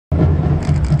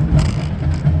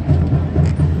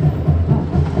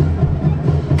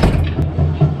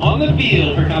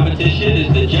field for competition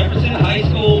is the Jefferson High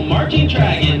School Marching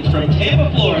Dragons from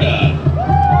Tampa, Florida.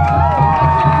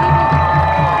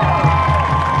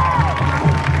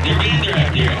 Their band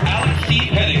director, Alex C.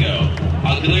 Pedigo.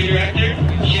 Auxiliary director,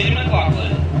 Shannon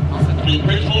McLaughlin. And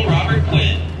principal, Robert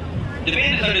Quinn. The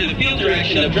band is under the field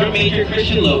direction of drum major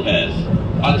Christian Lopez.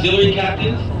 Auxiliary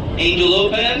captains, Angel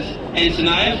Lopez and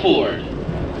Sanaya Ford.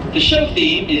 The show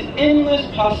theme is Endless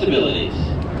Possibilities.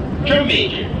 Drum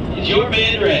major, is your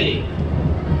band ready?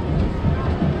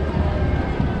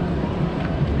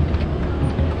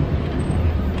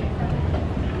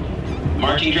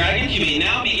 Marching Dragons, you may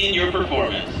now begin your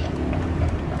performance.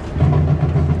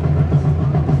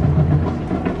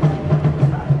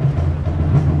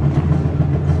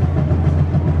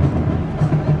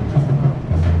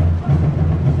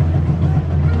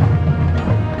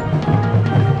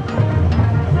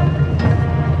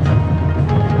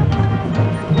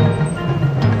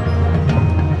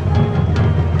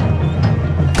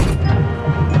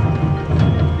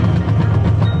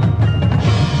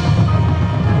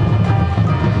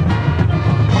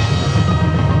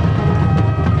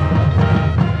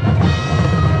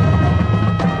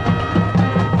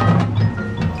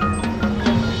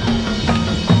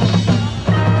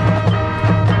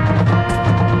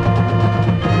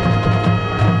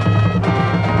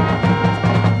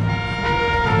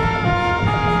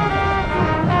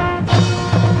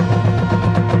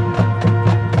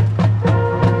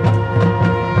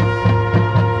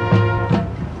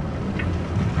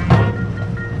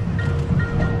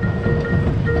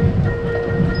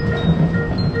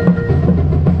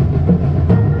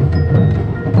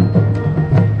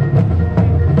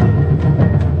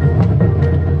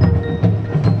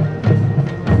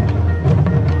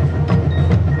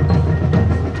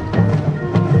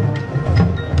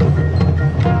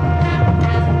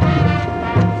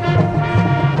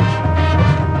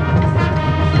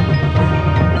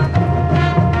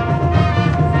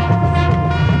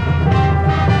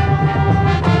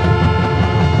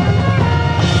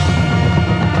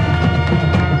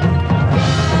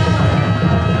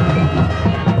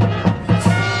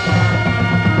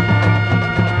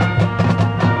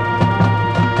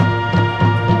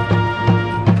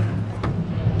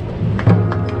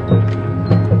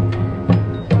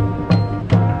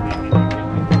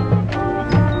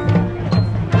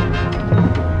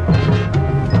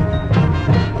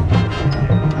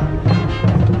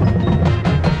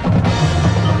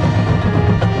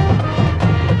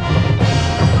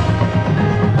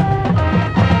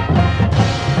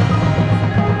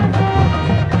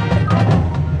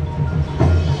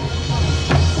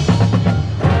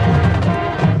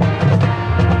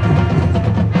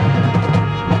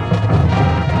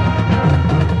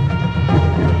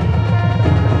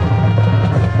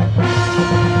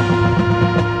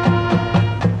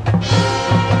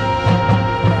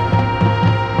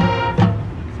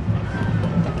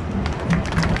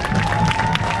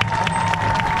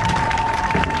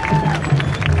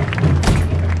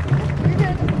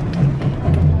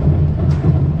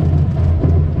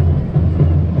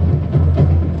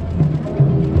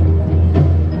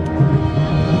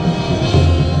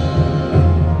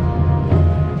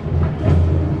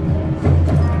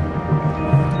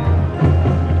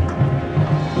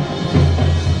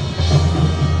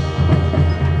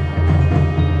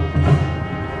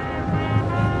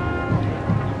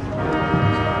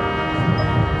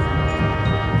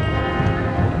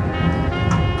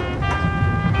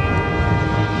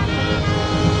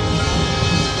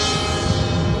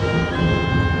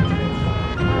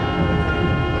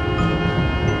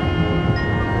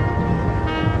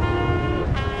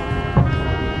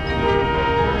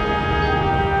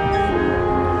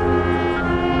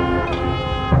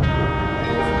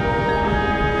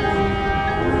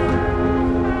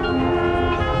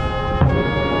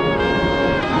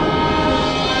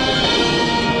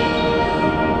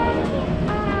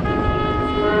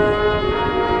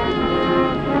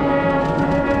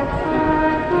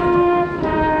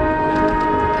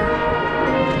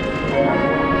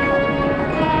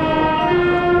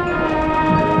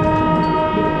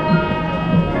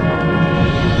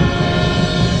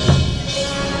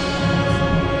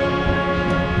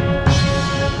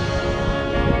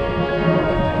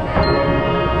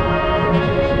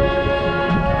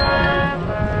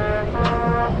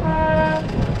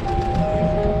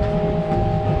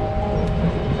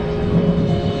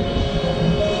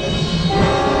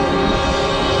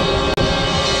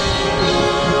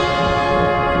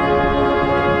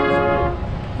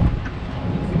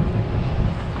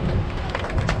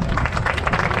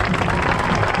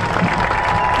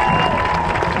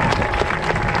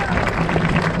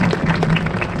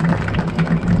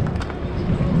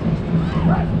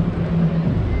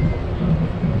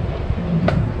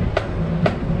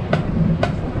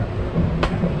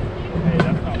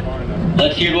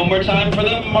 Let's hear it one more time for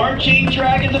the Marching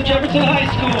Dragons of Jefferson High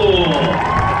School.